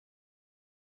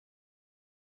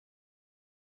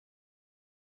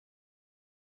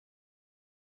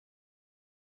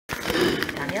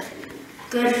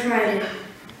Good Friday.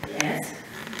 Yes.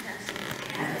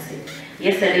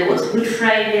 Yesterday was Good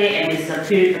Friday, and it's a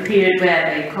period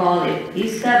where they call it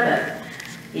Easter, but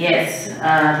yes,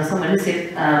 there's someone who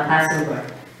said Passover.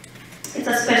 It's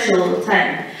a special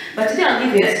time. But today I'll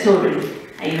give you a story.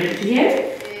 Are you ready to hear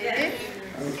it? Yes.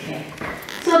 Okay.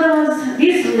 So there was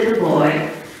this little boy,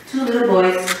 two little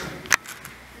boys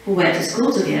who went to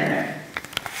school together.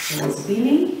 It was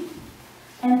Billy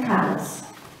and Carlos.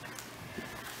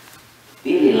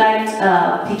 Billy liked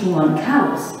picking on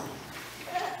Carlos.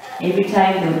 Every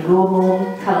time they would go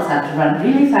home, Carlos had to run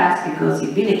really fast because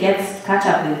if Billy gets catch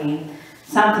up with him,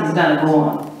 something's gonna go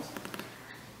on.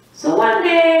 So one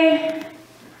day,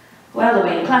 while they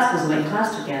were in class, because we were in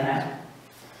class together,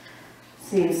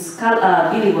 since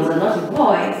Billy was a naughty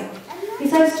boy, he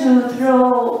decides to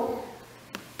throw,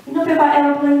 you know, paper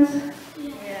airplanes?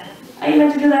 Yeah. Are you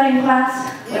going to do that in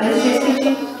class when the teacher is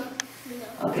teaching?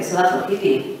 Okay, so that's what he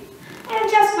did. And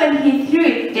just when he threw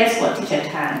it, guess what? Teacher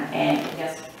turned and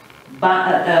just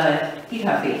hit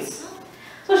her face.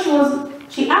 So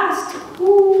she asked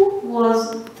who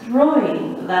was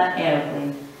throwing that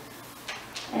airplane.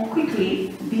 And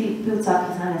quickly, Billy puts up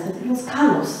his hand and said, it was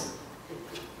Carlos.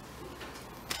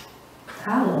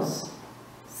 Carlos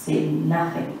said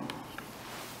nothing.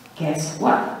 Guess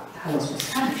what? Carlos was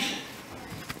punished.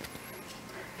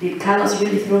 Did Carlos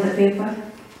really throw the paper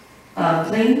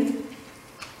plane?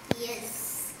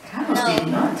 Yes. Carlos did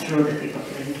not throw the paper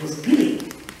plane, it was Billy.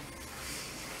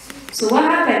 So what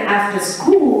happened after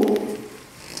school?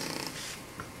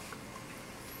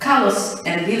 Carlos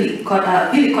and Billy caught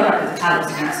up with Carlos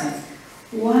and asked him,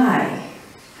 why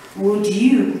would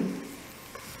you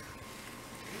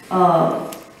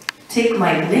take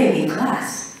my blame in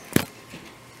class?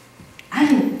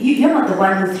 You're not the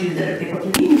one who threw the paper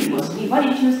plane, it was me. Why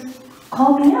didn't you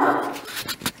call me out?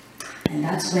 And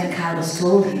that's when Carlos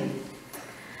told him.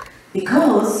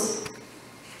 Because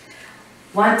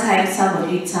one time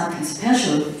somebody did something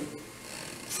special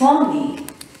for me,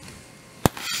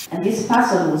 and this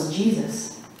person was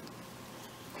Jesus.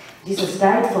 Jesus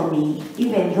died for me,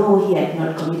 even though he had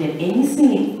not committed any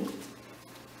sin.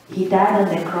 He died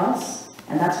on the cross,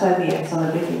 and that's why we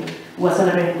were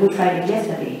celebrating Good Friday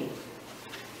yesterday.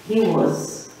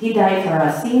 He died for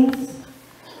our sins.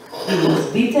 He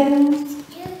was beaten.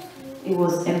 He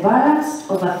was embarrassed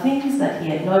over things that he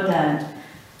had not done.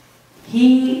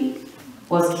 He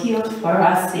was killed for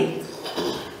our sake.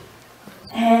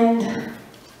 And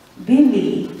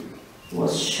Billy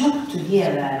was shocked to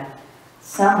hear that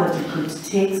somebody could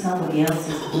take somebody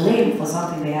else's blame for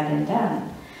something they hadn't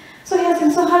done. So he asked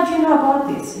him, so how do you know about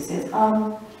this? He says,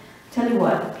 tell you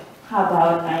what, how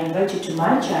about I invite you to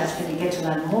my church and you get to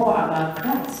learn more about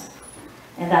Christ.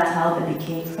 And that's how they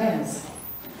became friends.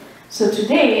 So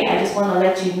today, I just want to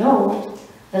let you know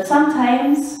that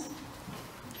sometimes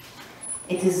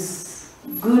it is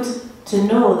good to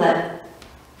know that,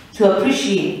 to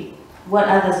appreciate what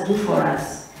others do for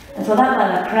us. And for that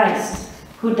matter, Christ,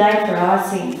 who died for our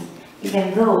sins,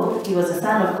 even though he was the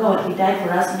Son of God, he died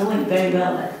for us knowing very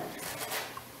well that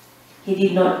he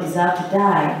did not deserve to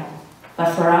die,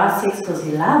 but for our sakes, because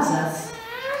he loves us,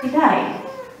 he died.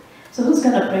 So who's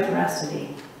going to pray for us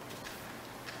today?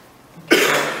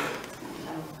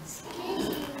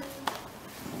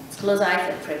 Let's close our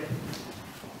eyes and pray.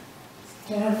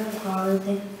 Dear Heavenly Father,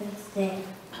 thank you for this day.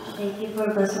 Thank you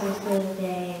for blessing us with the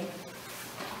day.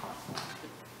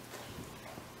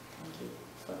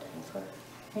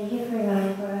 Thank you for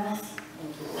dying for us.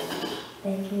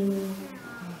 Thank you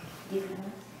for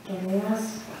giving us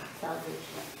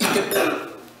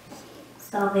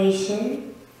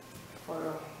salvation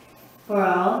for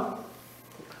all.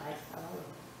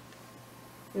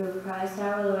 Through Christ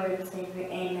our Lord and Savior.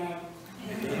 Amen.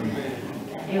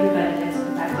 Everybody, let's go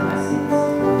back to our sins.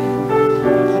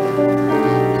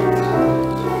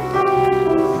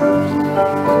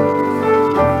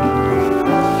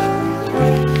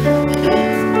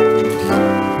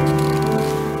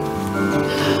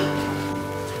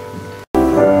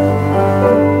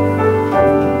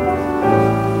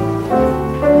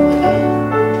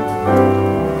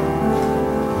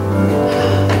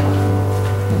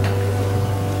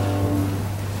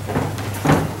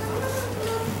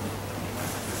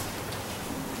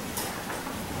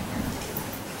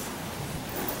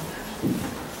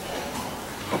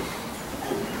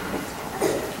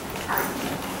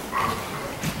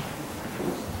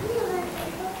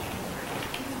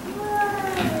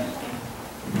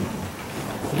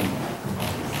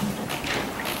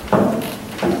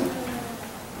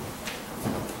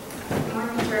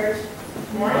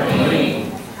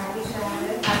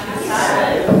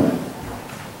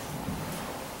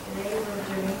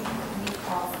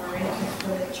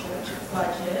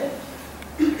 budget.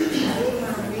 I just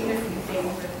want to read a few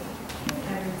things for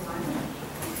everyone.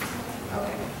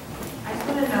 Okay. I just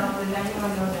want to know, does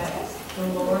everyone know that the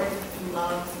Lord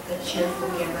loves a cheerful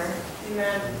giver?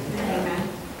 Amen. Amen.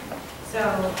 So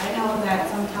I know that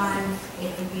sometimes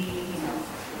it can be,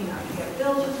 you have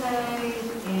bills to pay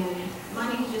and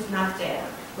money's just not there,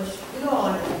 which we all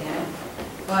understand.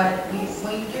 But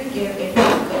when you do give, it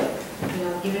feels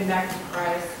good. Giving back to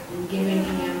Christ and giving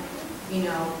Him,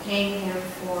 paying Him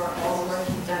for all the work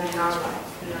He's done in our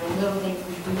lives. The little things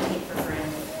we do take for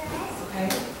granted. Okay?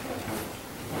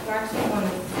 So I actually want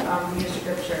to read a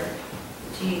scripture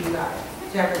to you guys,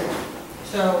 to everyone.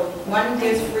 So one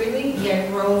gives freely, yet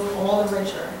grows all the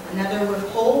richer. Another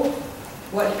withholds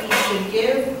what he should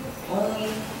give, only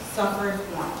suffers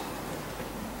want.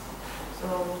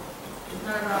 So it's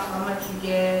not about how much you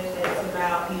give, it's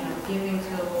about, giving to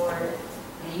the Lord,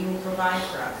 and He will provide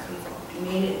for us. He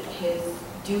made it His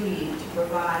duty to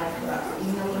provide for us,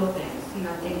 even the little things,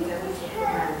 things that we take for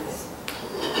granted.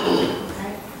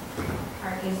 Okay? All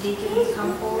right, can deacons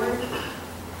come forward?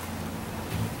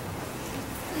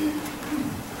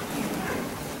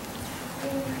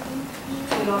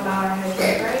 We all bow our heads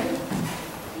and pray.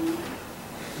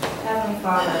 Heavenly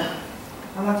Father,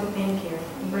 I want to thank you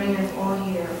for bringing us all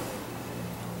here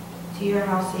to your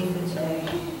house safely today.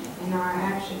 And I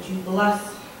ask that you bless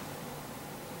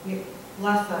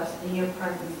us in your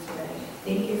presence today.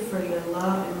 Thank you for your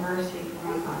love and mercy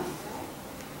upon us.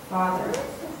 Father,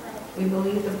 we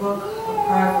believe the book of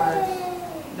Proverbs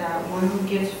that one who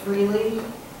gives freely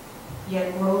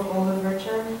yet grows all the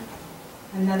richer,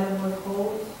 another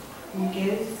withholds who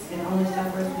gives and only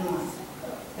suffers want.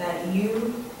 That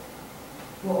you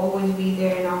will always be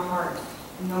there in our hearts,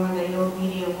 knowing that your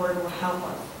obedient word will help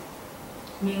us.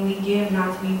 May we give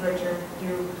not to be richer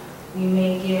through, we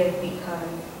may give because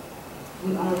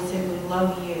we only simply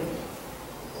love you.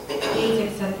 Please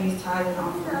accept these tithes and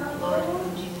offerings, Lord,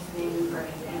 in Jesus' name we pray.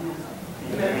 Amen.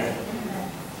 Amen.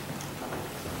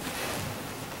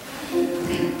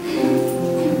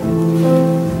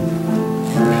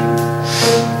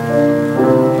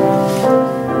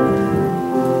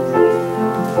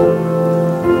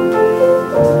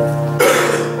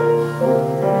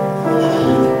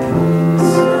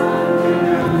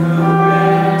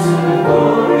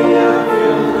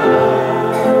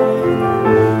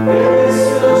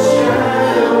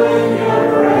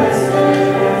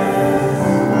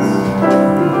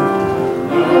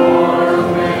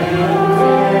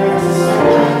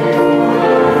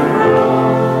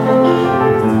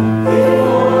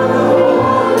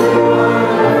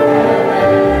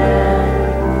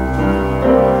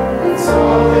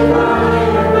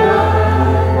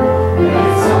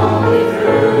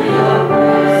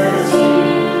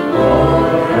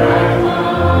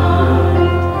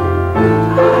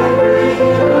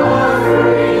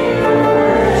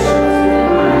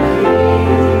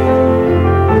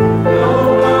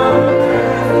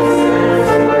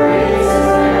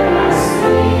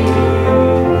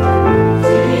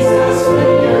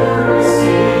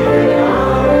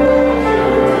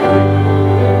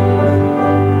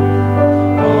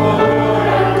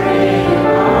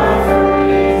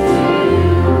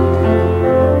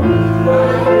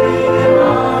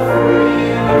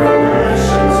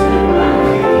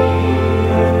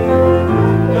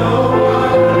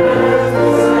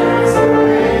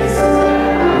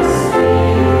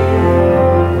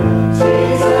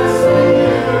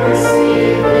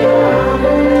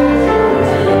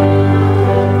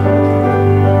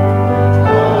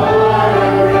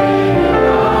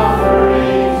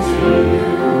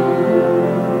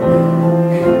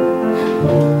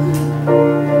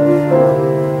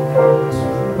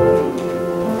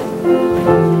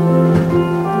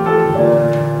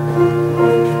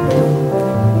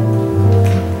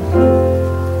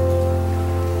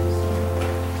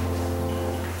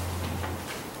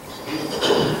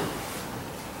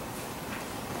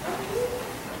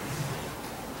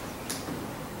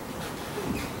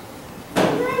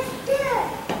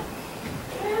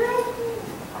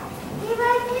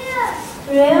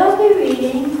 Today I'll be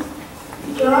reading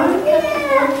John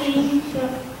chapter 14,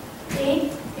 8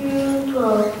 through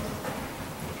 12.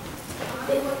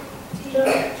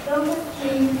 John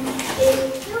 14, 8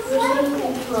 verses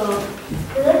through 12.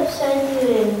 Philip said to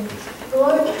him,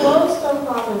 Lord, show us the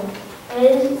Father,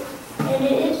 and it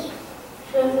is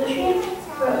sufficient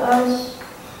for us.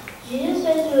 Jesus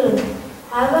said to him,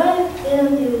 Have I been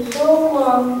with you so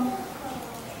long,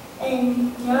 and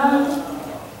now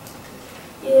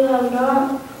you have not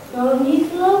known me,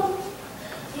 Philip?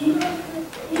 He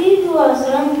who has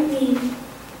sent me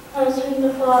has seen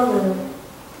the Father.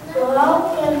 So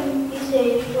how can he say,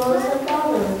 Show us the Father?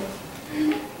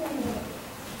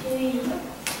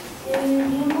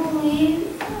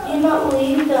 not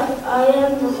believe that I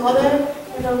am the Father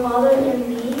and the Father in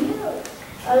me?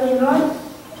 I do not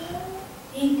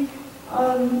speak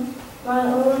on my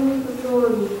own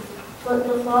authority, but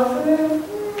the Father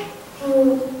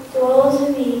who dwells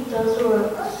in me does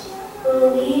works.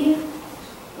 Believe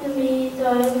in me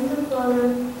that I am the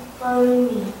Father following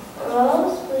me, or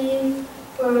else believe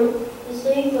for the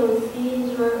sake of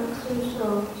these works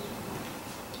themselves.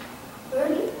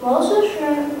 Most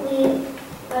assuredly,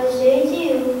 I say to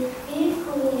you, he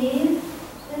who believes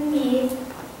in me,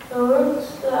 the works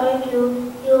that I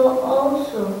do, he will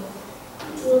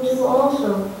do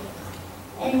also,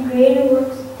 and greater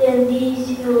works than these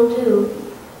he will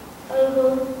do.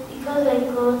 Because I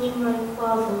go to my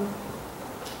Father.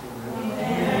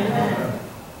 Amen.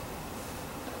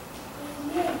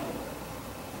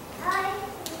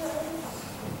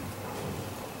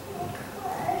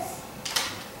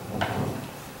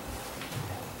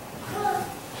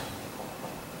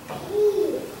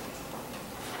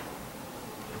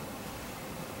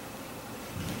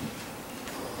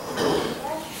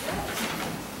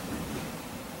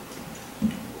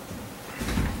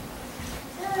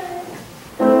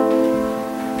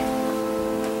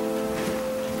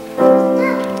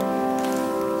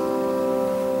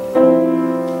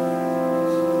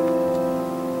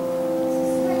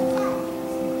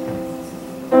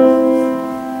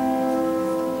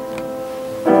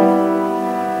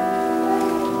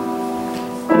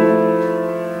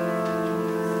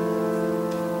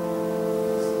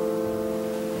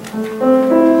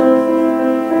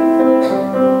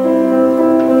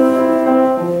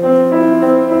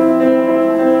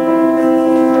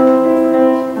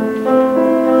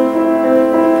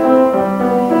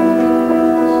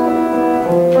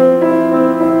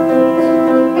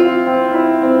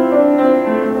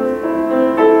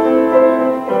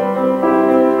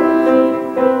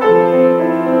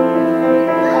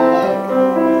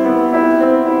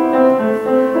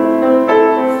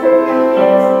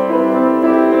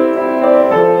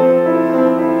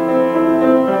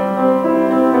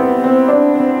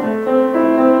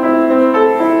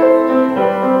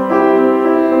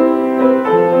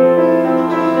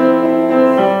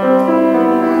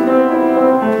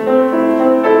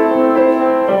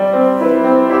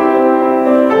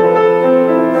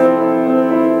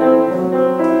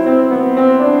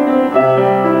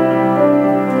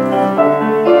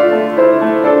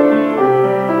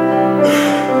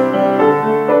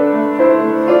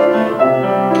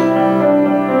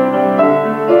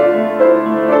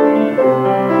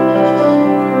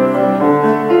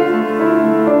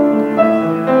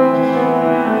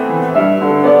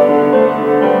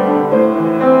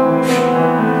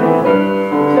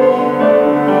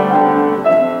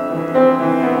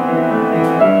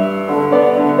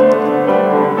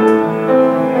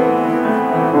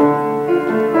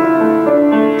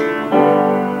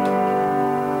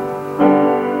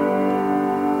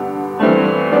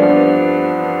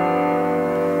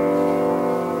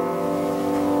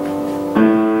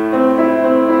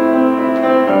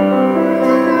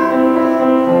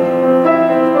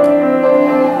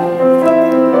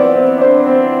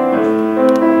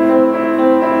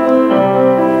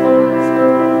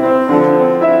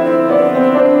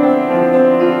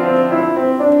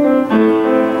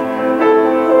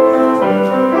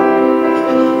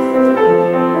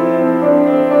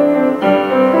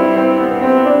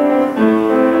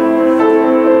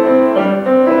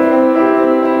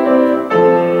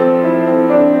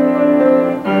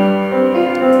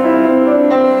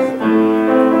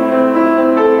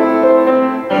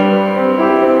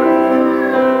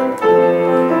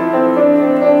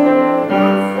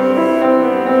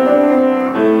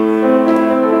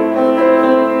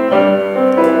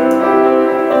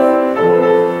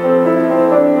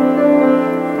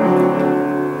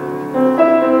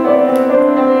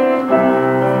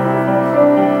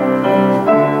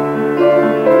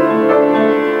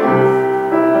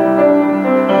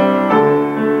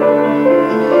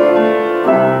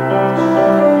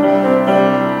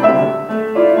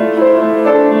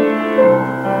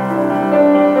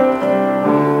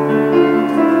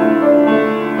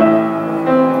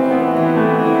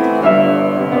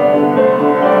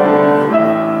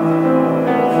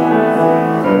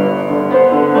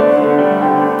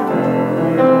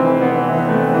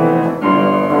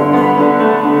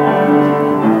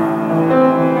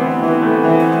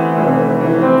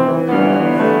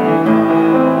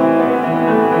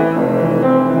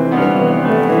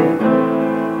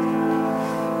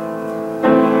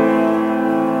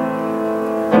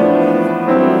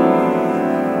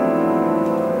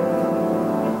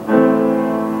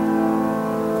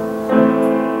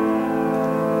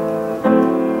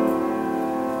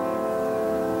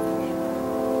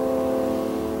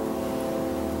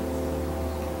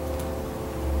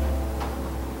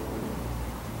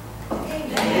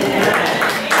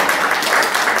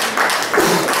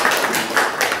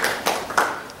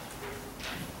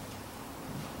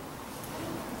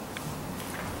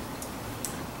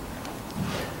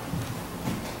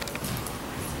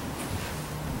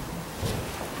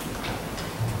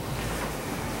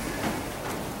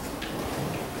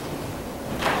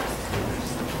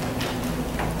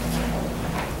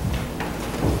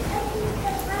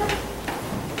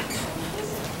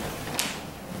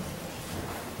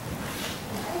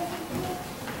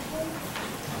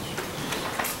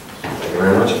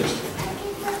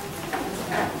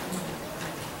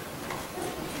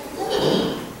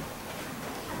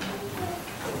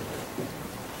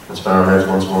 Let's bow our heads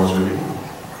once more as we begin.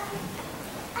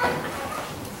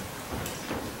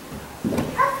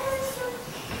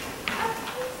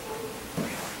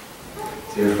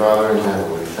 Dear Father in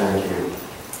heaven, we thank you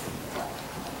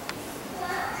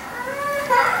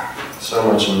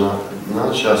so much,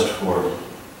 not just for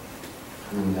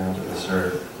coming down to this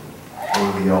earth,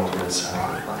 being the ultimate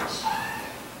sacrifice.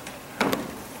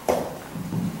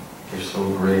 You're so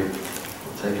great.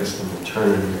 It'll take us an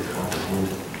eternity to comprehend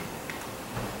it.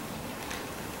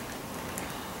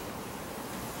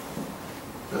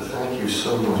 But thank you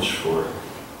so much for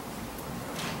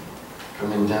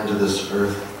coming down to this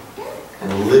earth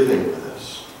and living with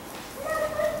us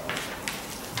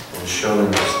and showing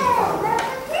us the Father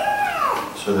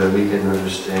so that we can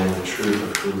understand the truth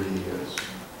of who He is.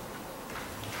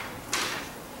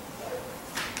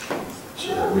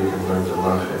 So that we can learn to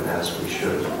love Him as we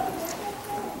should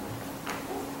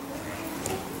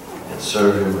and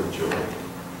serve Him with joy.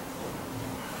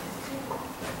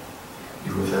 Be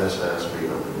with us as we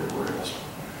open your words.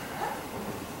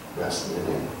 Rest in your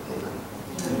name.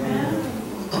 Amen.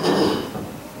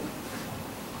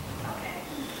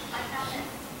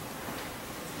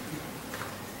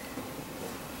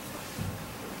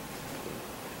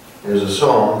 There's a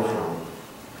song from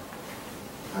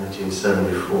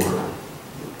 1974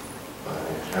 by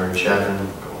Harry Chapin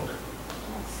called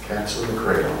Cats in the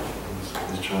Cradle.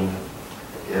 He's trying to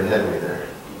get ahead of me there.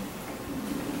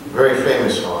 Very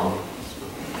famous song.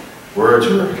 Words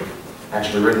were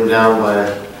actually written down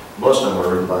by, most of them were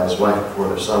written by his wife before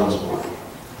their son was born.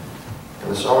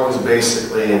 And the song is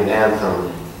basically an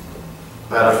anthem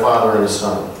about a father and a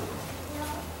son.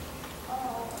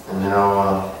 And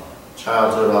how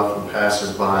childhood often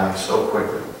passes by so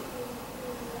quickly.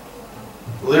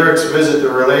 The lyrics visit the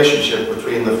relationship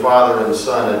between the father and the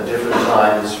son at different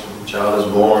times. When the child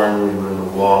is born, we learn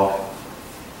to walk.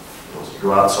 He wants to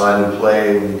go outside and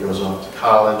play when he goes off to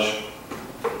college.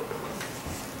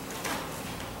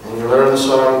 And you learn the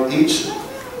song each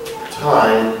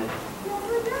time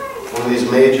when these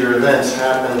major events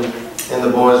happen in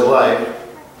the boy's life.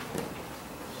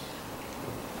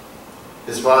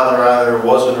 His father either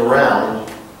wasn't around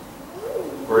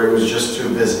or he was just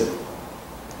too busy.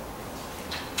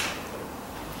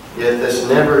 Yet this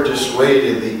never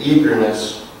dissuaded the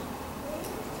eagerness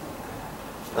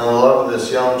and the love of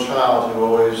this young child who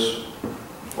always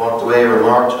walked away and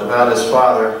remarked about his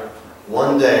father,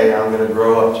 "One day I'm going to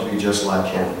grow up to be just like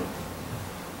him."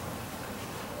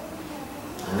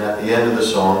 And at the end of the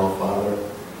song, the father,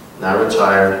 now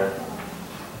retired,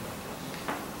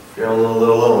 feeling a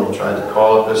little alone, tried to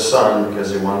call up his son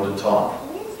because he wanted to talk.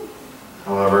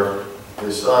 However,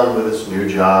 his son, with his new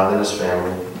job and his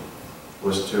family,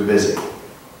 was too busy,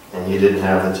 and he didn't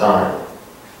have the time.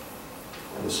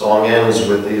 And the song ends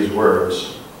with these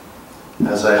words: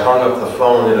 "As I hung up the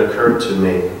phone, it occurred to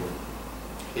me,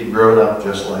 he'd grown up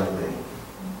just like me.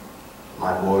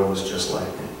 My boy was just like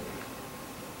me."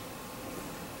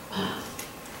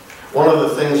 One of the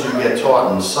things you get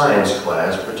taught in science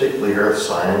class, particularly earth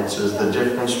science, is the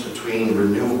difference between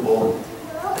renewable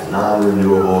and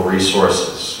non-renewable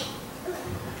resources.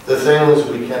 The things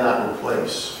we cannot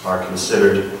replace are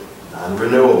considered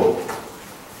non-renewable.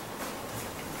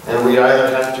 And we either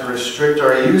have to restrict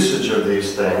our usage of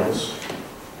these things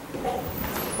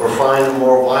or find a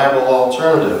more viable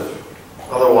alternative.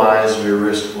 Otherwise, we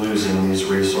risk losing these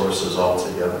resources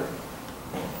altogether.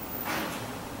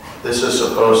 This is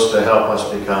supposed to help us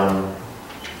become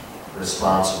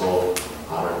responsible,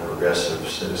 modern, progressive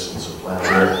citizens of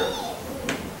planet Earth.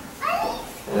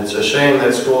 And it's a shame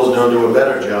that schools don't do a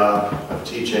better job of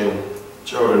teaching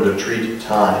children to treat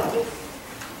time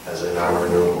as a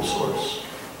non-renewable source.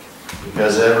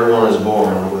 Because everyone is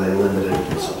born with a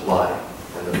limited supply,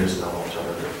 and there is no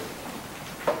alternative.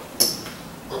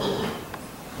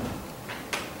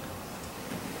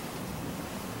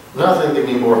 Nothing can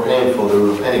be more painful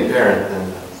to any parent than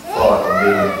the thought of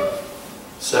being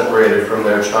separated from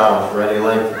their child for any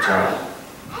length of time.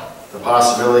 The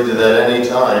possibility that at any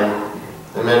time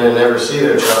the men may never see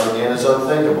their child again is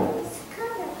unthinkable.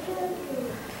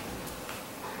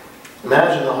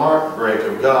 Imagine the heartbreak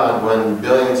of God when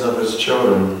billions of His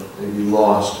children may be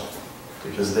lost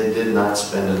because they did not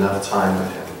spend enough time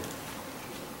with Him.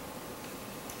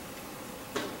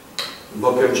 In the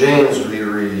book of James we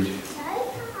read,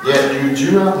 "Yet you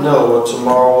do not know what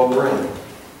tomorrow will bring.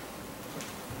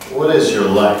 What is your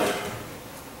life?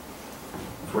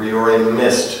 For you are a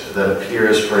mist that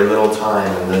appears for a little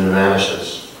time and then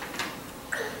vanishes."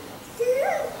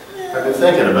 I've been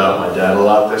thinking about my dad a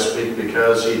lot this week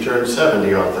because he turned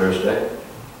 70 on Thursday.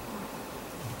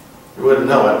 You wouldn't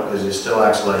know it because he still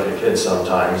acts like a kid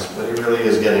sometimes, but he really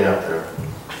is getting up there.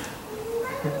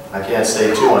 I can't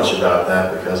say too much about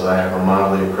that because I have a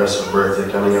mildly impressive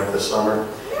birthday coming up this summer.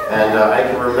 And I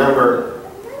can remember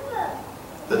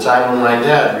the time when my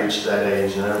dad reached that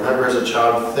age, and I remember as a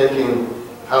child thinking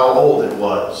how old it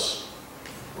was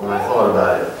when I thought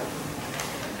about it.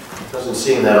 It doesn't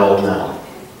seem that old now.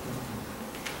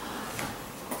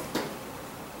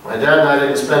 My dad and I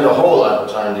didn't spend a whole lot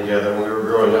of time together when we were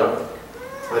growing up,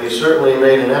 but he certainly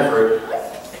made an effort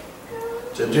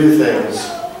to do things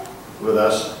with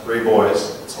us, 3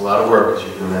 boys. It's a lot of work, as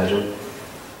you can imagine.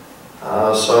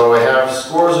 So I have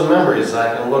scores of memories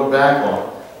I can look back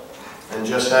on, and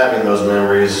just having those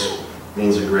memories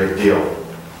means a great deal.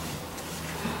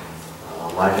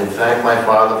 I can thank my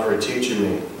father for teaching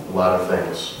me a lot of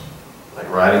things, like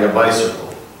riding a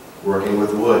bicycle, working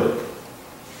with wood,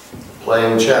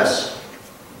 playing chess,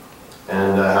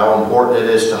 and how important it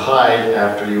is to hide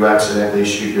after you accidentally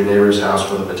shoot your neighbor's house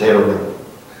with a potato gun.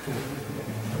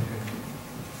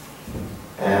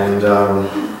 And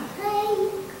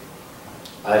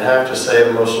I'd have to say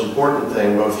the most important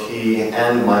thing both he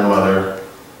and my mother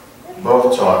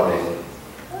both taught me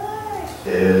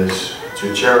is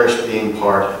to cherish being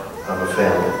part of a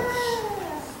family.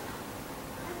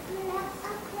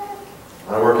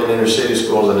 I work in inner city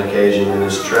schools on occasion, and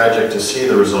it's tragic to see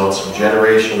the results of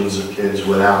generations of kids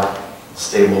without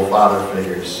stable father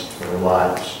figures in their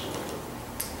lives.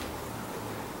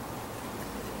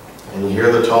 And you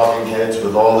hear the talking heads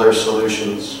with all their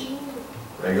solutions.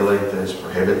 Regulate this,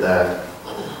 prohibit that.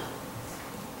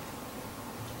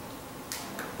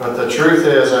 But the truth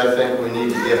is, I think we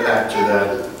need to get back to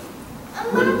that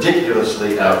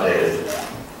ridiculously outdated,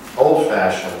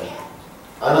 old-fashioned,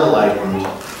 unenlightened,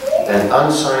 and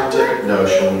unscientific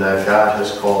notion that God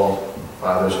has called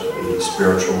fathers to be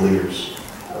spiritual leaders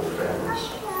of their families.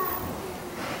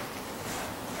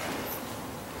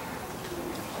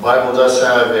 The Bible does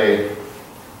have a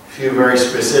few very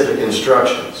specific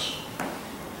instructions.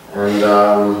 And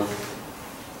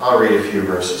I'll read a few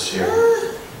verses here.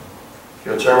 If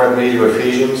you'll turn with me to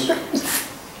Ephesians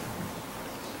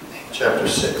chapter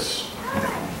 6.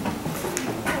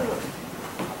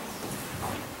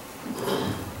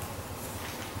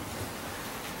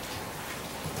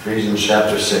 Ephesians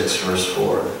chapter 6, verse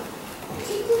 4.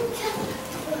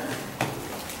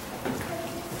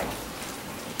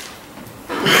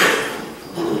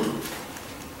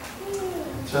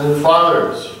 It says,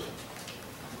 "Fathers,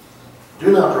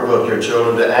 do not provoke your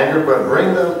children to anger, but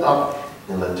bring them up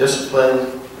in the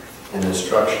discipline and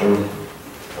instruction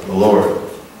of the Lord."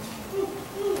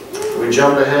 We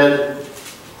jump ahead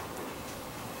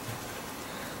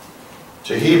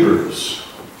to Hebrews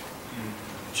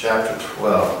chapter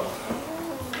 12.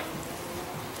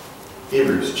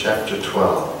 Hebrews chapter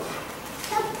 12.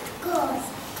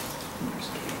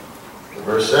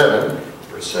 Verse 7,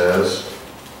 it says,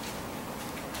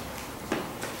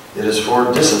 "It is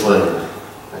for discipline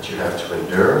that you have to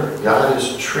endure. God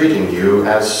is treating you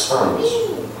as sons.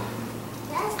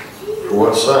 For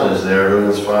what son is there whom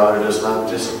his father does not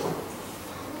discipline?"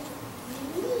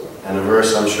 And a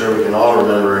verse I'm sure we can all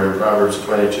remember in Proverbs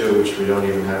 22, which we don't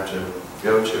even have to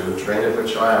go to. "Train up a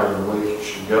child in the way he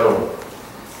should go,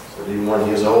 so that even when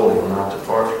he is old, he will not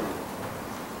depart from it."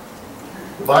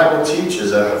 The Bible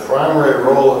teaches that the primary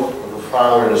role of the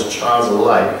father in his child's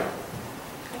life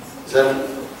is that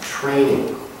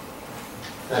training.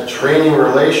 That training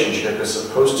relationship is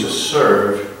supposed to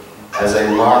serve as a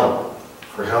model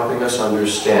for helping us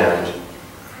understand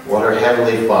what our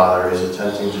Heavenly Father is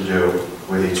attempting to do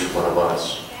with each one of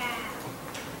us.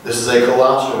 This is a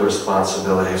colossal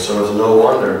responsibility, so it's no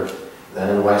wonder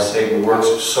then why Satan works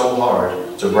so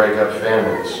hard to break up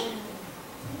families,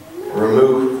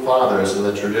 remove fathers in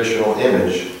the traditional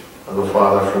image of the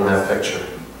father from that picture.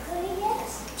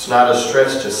 It's not a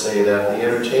stretch to say that the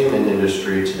entertainment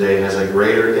industry today has a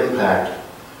greater impact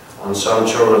on some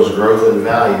children's growth and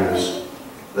values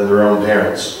than their own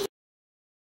parents.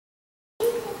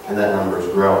 And that number is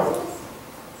growing.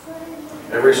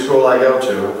 Every school I go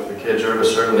to, if the kids are of a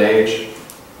certain age,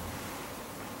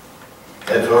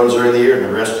 headphones are in the ear and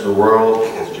the rest of the world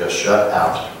is just shut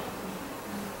out.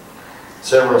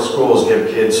 Several schools give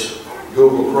kids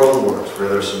Google Chromebooks where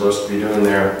they're supposed to be doing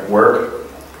their work.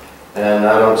 And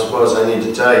I don't suppose I need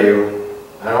to tell you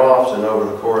how often over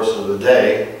the course of the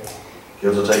day,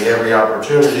 kids will take every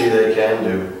opportunity they can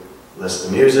to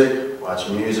listen to music, watch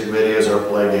music videos, or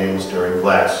play games during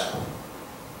class.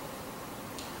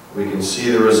 We can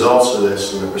see the results of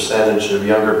this in the percentage of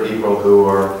younger people who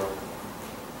are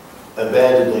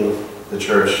abandoning the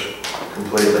church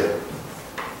completely.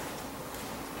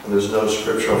 and there's no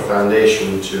scriptural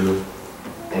foundation to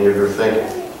any of your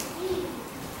thinking.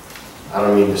 I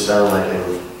don't mean to sound like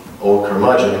an old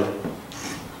curmudgeon,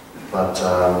 but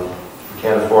we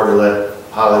can't afford to let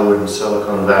Hollywood and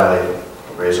Silicon Valley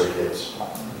raise our kids.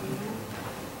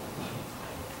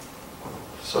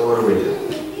 So what do we do?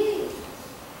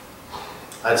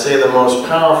 I'd say the most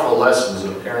powerful lessons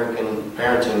of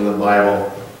parenting in the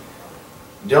Bible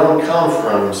don't come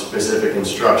from specific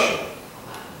instruction.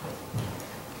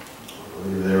 I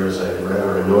believe there is a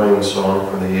rather annoying song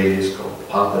from the 80s called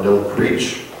Papa Don't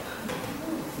Preach.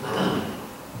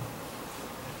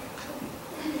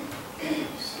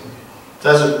 It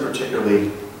doesn't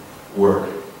particularly work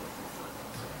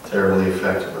terribly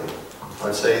effectively.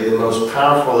 I'd say the most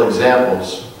powerful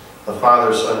examples of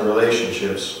father-son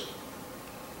relationships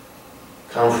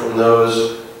come from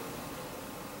those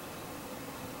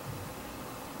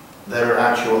that are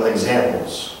actual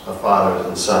examples of fathers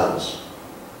and sons.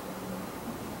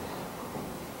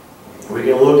 We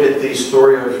can look at the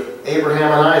story of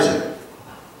Abraham and Isaac.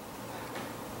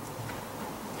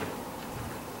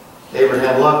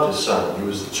 Abraham loved his son. He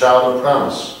was the child of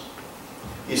promise.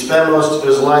 He spent most of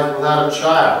his life without a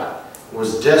child,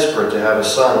 was desperate to have a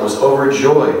son, was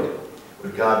overjoyed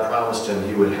when God promised him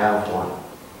he would have one.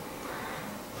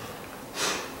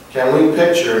 Can we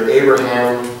picture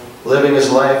Abraham living his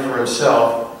life for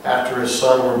himself after his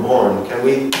son were born? Can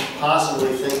we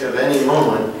possibly think of any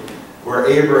moment where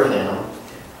Abraham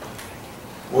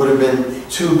would have been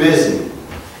too busy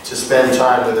to spend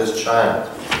time with his child?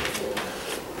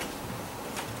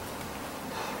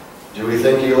 Do we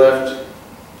think he left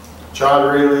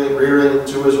child rearing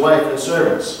to his wife and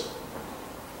servants?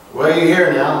 Well, you're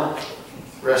here now.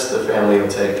 The rest of the family will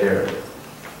take care of it.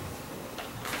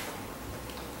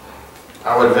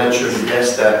 I would venture to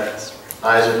guess that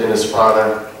Isaac and his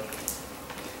father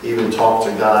even talked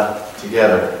to God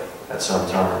together at some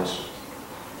times.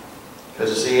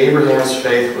 Because you see, Abraham's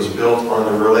faith was built on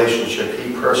the relationship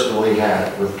he personally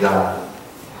had with God.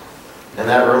 And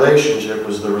that relationship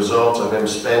was the result of him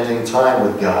spending time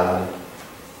with God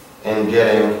and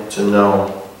getting to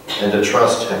know and to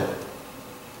trust him.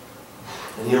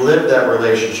 And he lived that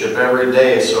relationship every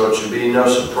day, so it should be no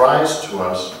surprise to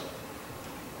us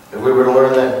if we were to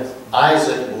learn that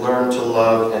Isaac learned to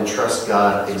love and trust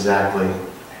God exactly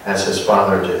as his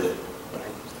father did.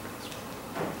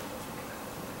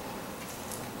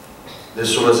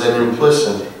 This was an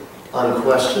implicit,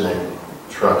 unquestioning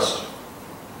trust.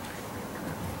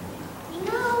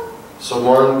 So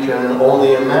one can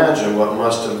only imagine what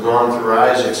must have gone through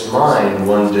Isaac's mind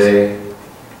one day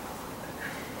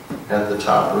at the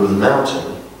top of the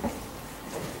mountain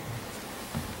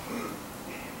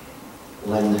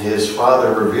when his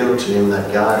father revealed to him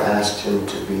that God asked him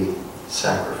to be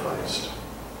sacrificed.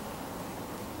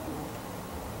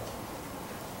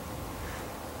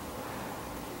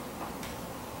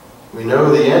 We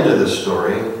know the end of the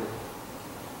story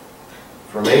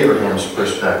from Abraham's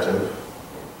perspective.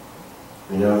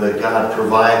 We know that God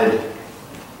provided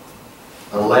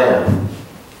a lamb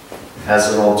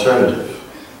as an alternative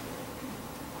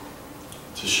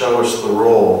to show us the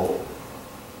role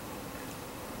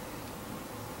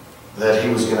that he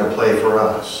was going to play for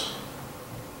us.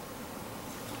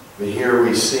 But here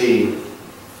we see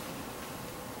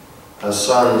a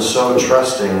son so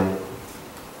trusting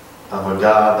of a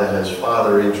God that his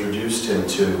father introduced him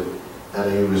to,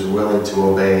 that he was willing to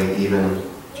obey even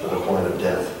to the point of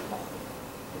death.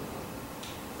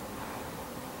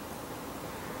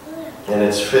 And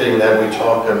it's fitting that we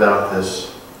talk about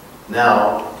this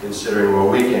now, considering what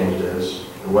weekend it is,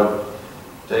 and what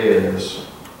day it is.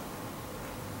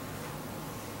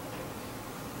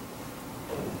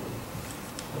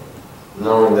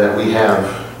 Knowing that we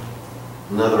have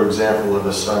another example of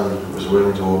a son who was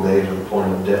willing to obey to the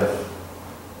point of death.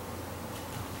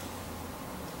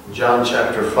 John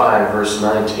chapter 5, verse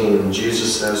 19,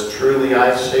 Jesus says, "Truly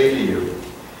I say to you,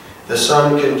 the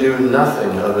Son can do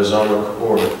nothing of his own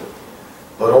accord,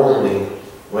 but only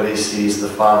what he sees the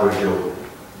Father doing.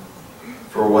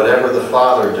 For whatever the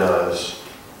Father does,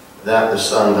 that the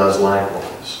Son does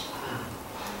likewise."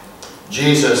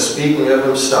 Jesus, speaking of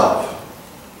himself,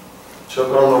 took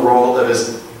on the role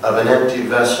of an empty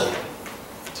vessel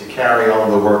to carry on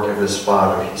the work of his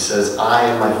Father. He says, "I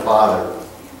and my Father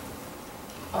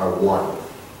are one."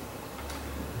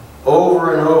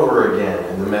 Over and over again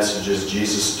in the messages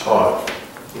Jesus taught,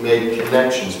 he made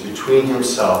connections between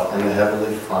himself and the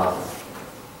Heavenly Father.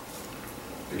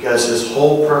 Because his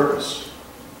whole purpose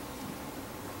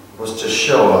was to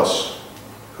show us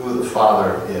who the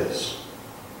Father is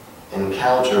and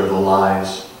counter the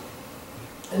lies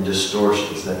and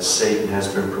distortions that Satan has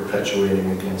been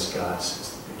perpetuating against God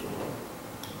since the beginning.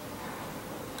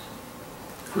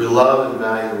 If we love and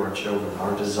value our children,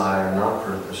 our desire and our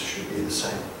purpose should be the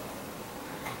same.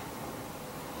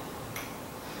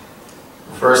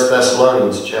 1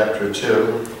 Thessalonians chapter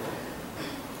 2,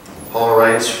 Paul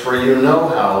writes, "For you know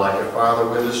how, like a father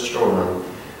with his children,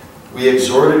 we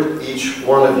exhorted each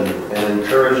one of you and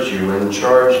encouraged you and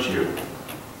charged you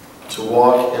to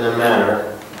walk in a manner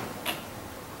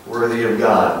worthy of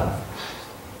God,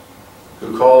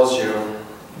 who calls you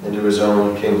into his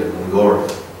own kingdom and glory."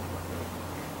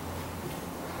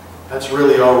 That's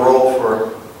really our role for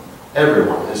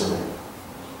everyone, isn't it?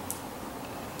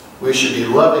 We should be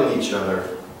loving each other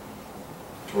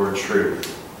toward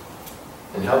truth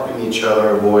and helping each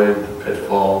other avoid the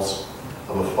pitfalls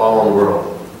of a fallen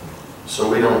world so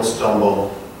we don't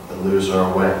stumble and lose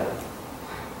our way.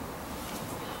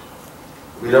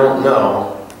 We don't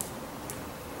know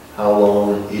how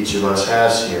long each of us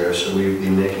has here, so we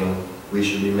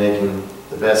should be making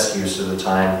the best use of the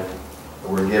time that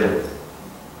we're given.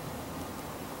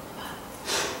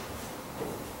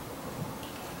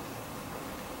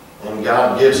 And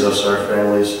God gives us our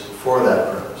families for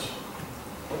that purpose,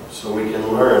 so we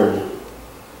can learn,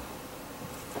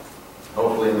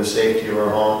 hopefully in the safety of our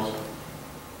homes,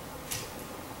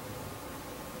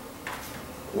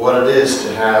 what it is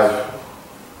to have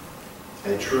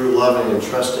a true loving and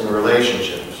trusting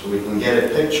relationship, so we can get a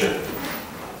picture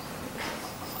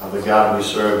of the God we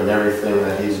serve and everything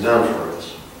that He's done for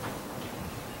us.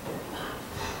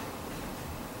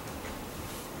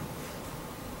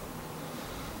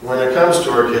 When it comes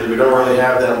to our kids, we don't really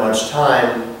have that much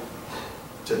time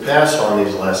to pass on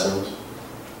these lessons.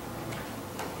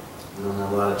 We don't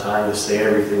have a lot of time to say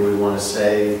everything we want to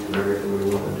say, do everything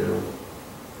we want to do.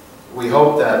 We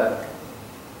hope that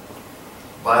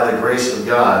by the grace of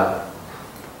God,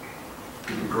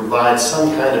 we can provide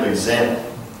some kind of example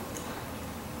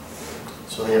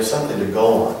so they have something to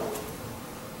go on,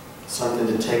 something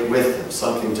to take with them,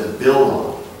 something to build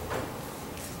on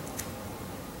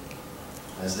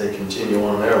as they continue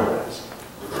on their lives.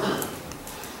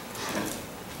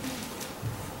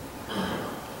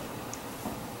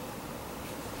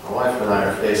 My wife and I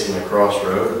are facing a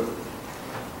crossroad.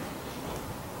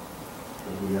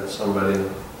 We got somebody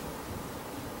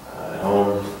at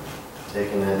home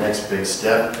taking the next big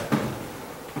step.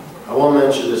 I won't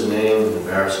mention his name and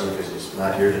embarrass him because he's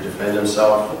not here to defend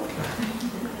himself.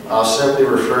 I'll simply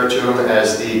refer to him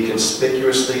as the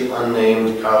conspicuously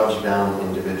unnamed college-bound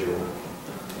individual.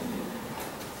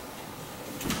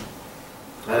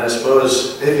 And I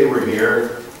suppose if he were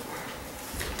here,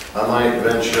 I might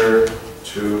venture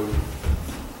to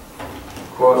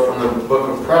quote from the book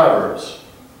of Proverbs,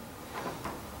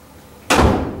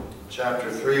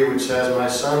 chapter 3, which says, "My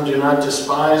son, do not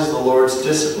despise the Lord's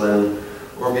discipline,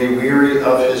 or be weary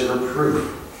of his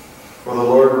reproof. For the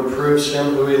Lord reproves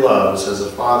him who he loves, as a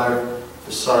father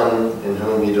the son in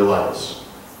whom he delights."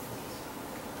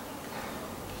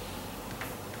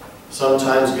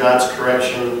 Sometimes God's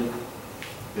correction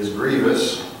is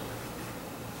grievous,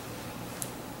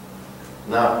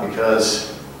 not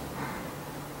because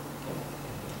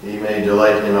He may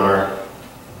delight in our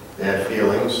bad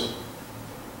feelings,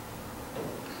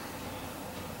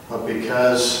 but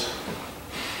because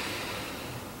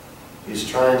He's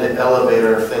trying to elevate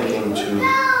our thinking to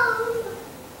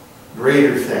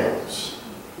greater things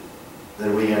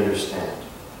than we understand.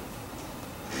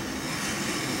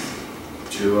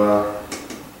 To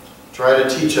try to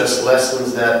teach us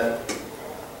lessons that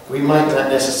we might not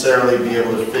necessarily be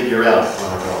able to figure out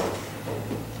on our own.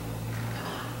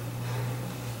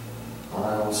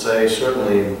 I will say,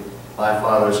 certainly, my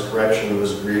father's correction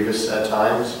was grievous at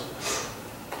times.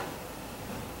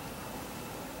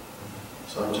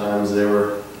 Sometimes there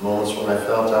were moments when I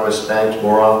felt I was spanked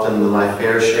more often than my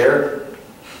fair share,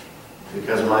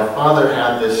 because my father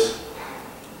had this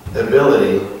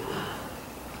ability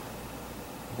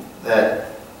that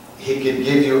he could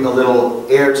give you a little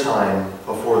airtime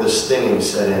before the stinging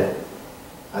set in.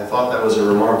 I thought that was a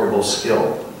remarkable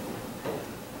skill.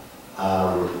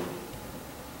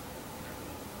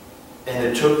 And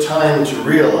it took time to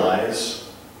realize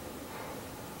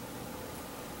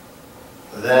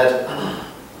that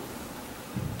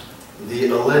the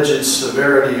alleged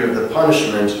severity of the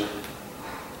punishment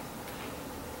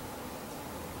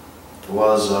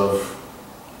was of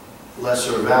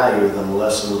lesser value than the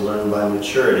lessons learned by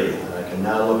maturity. And I can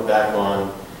now look back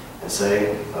on and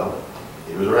say, oh,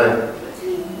 he was right.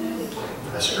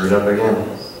 I screwed up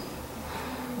again.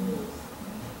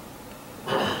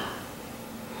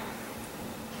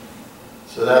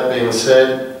 So that being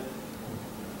said,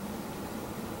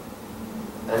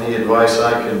 any advice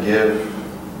I could give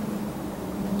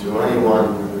to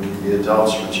anyone, whether it be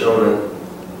adults or children,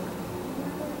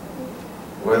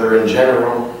 whether in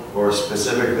general or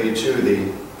specifically to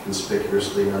the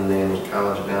conspicuously unnamed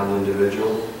college-bound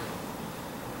individual,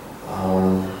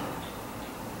 I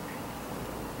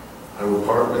will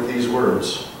part with these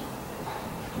words.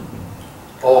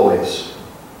 Always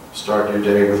start your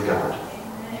day with God.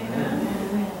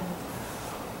 Amen.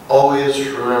 Always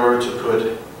remember to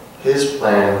put His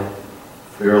plan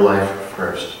for your life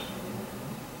first.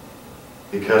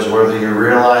 Because whether you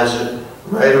realize it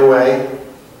right away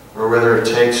or whether it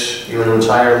takes you an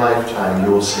entire lifetime, you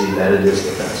will see that it is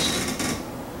the best.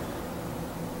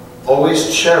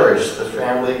 Always cherish the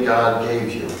family God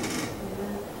gave you,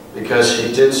 because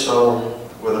He did so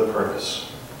with a purpose.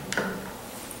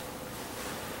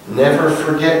 Never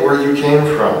forget where you came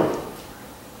from,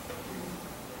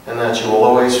 and that you will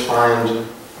always find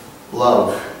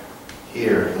love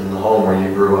here in the home where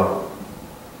you grew up.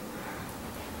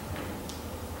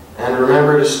 And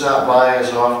remember to stop by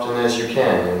as often as you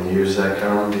can and use that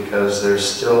cone, because there's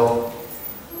still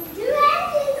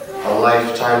a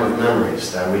lifetime of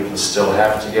memories that we can still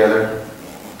have together.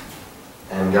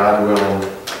 And God willing,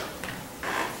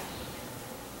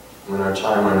 when our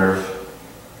time on earth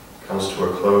comes to a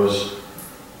close,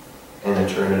 an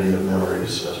eternity of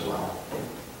memories as well.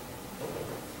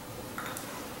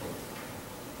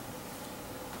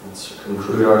 Let's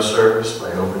conclude our service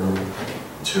by opening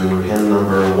to hymn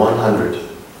number 100,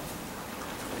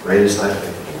 Great is Thy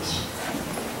Faithfulness.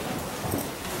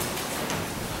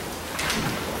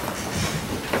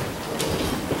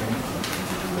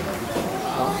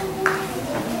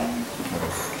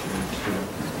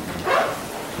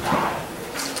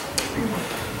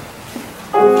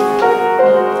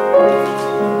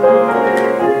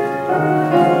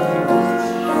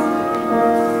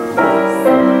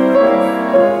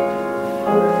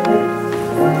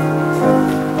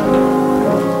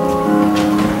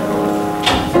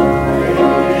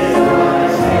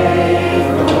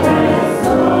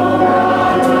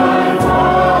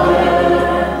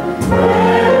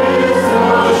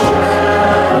 Praise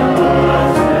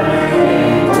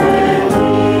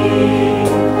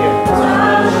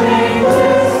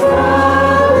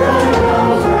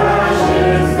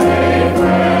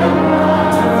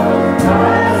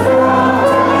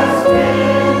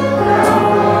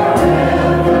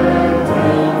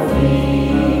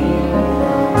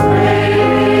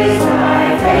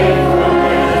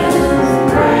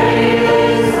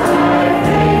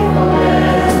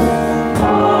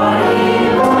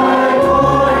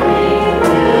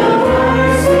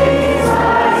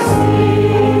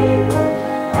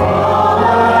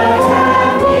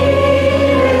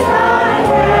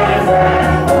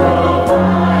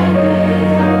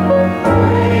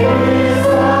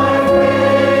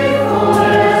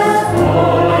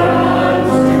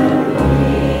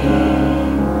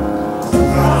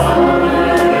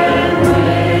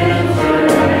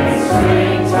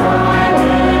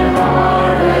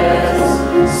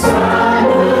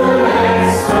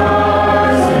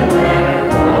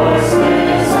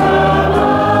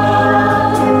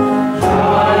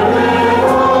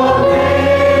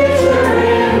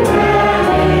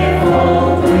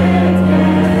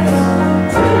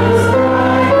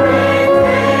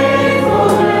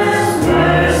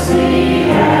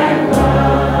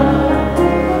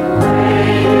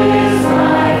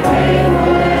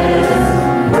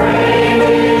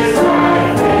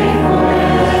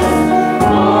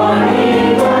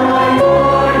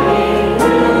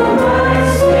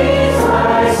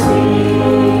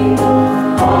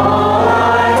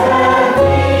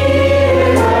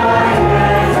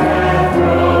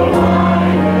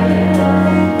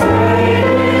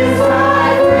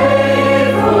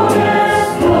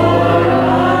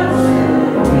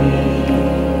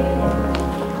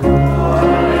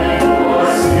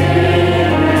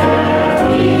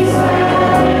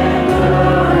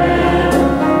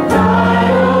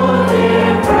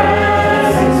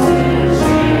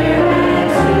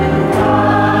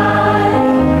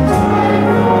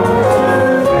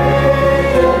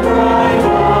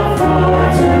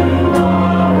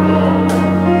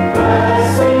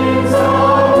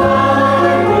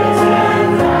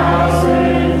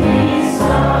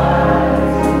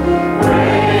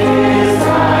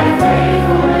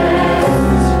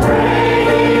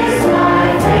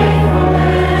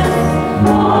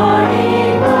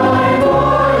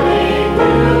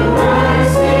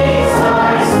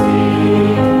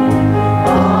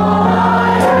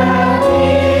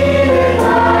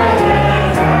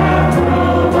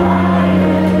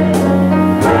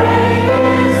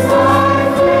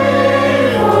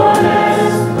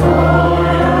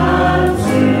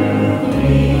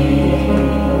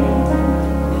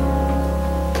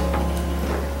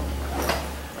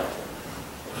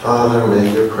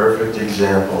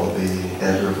example be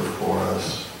ever before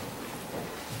us.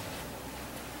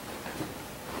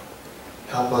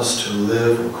 Help us to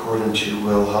live according to your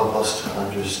will. Help us to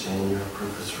understand your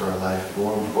purpose for our life.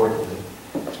 More importantly,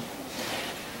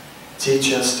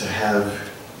 teach us to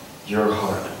have your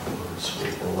heart, Lord, so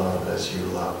we can love as you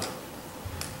love.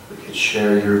 We could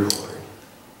share your glory.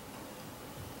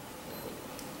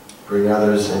 Bring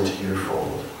others into your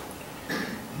fold. To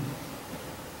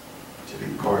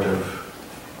be part of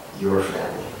your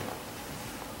family.